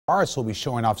Arts will be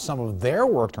showing off some of their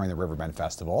work during the Riverbend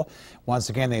Festival. Once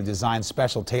again, they've designed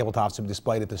special tabletops to be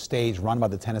displayed at the stage run by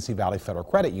the Tennessee Valley Federal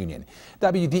Credit Union.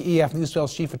 WDEF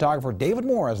Newsfield's chief photographer David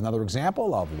Moore has another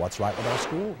example of what's right with our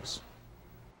schools.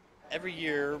 Every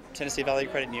year, Tennessee Valley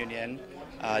Credit Union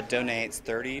donates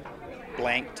 30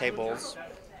 blank tables,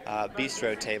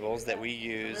 bistro tables that we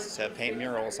use to paint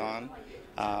murals on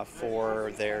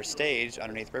for their stage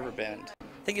underneath Riverbend.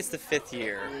 I think it's the 5th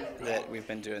year that we've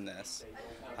been doing this.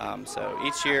 So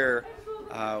each year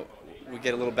we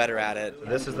get a little better at it.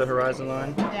 This is the horizon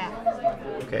line? Yeah.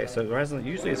 Okay, so the horizon line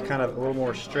usually is kind of a little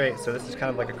more straight, so this is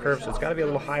kind of like a curve, so it's got to be a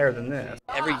little higher than this.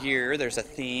 Every year there's a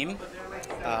theme,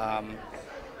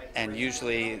 and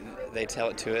usually they tell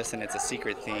it to us and it's a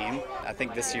secret theme. I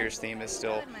think this year's theme is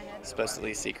still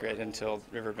supposedly secret until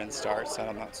Riverbend starts, so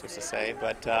I'm not supposed to say.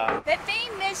 But the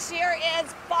theme this year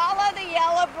is Follow the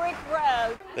Yellow Brick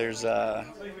Road. There's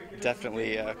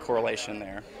definitely a correlation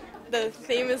there. The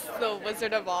theme is the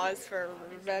Wizard of Oz for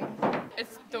Riverbend.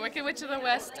 It's the Wicked Witch of the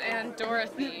West and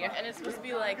Dorothy, and it's supposed to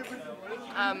be like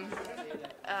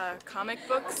comic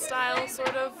book style,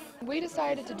 sort of. We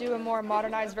decided to do a more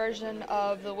modernized version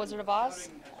of the Wizard of Oz.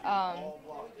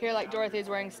 Here, like, Dorothy's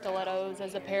wearing stilettos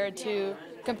as compared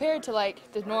to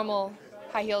like the normal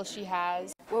high heels she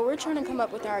has. Well, we're trying to come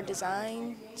up with our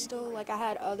design still. Like, I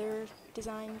had other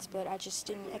designs, but I just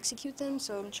didn't execute them,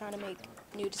 so I'm trying to make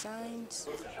new designs.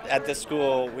 At this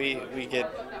school, we get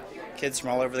kids from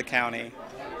all over the county,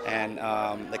 and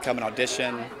they come and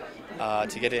audition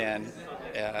to get in.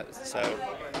 So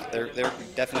they're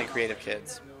definitely creative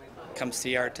kids. Come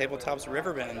see our tabletops at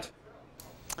Riverbend.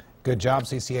 Good job,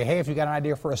 CCA. Hey, if you got an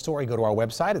idea for a story, go to our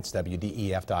website. It's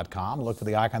WDEF.com. Look for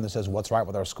the icon that says What's Right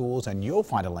with Our Schools, and you'll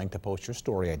find a link to post your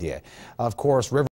story idea. Of course,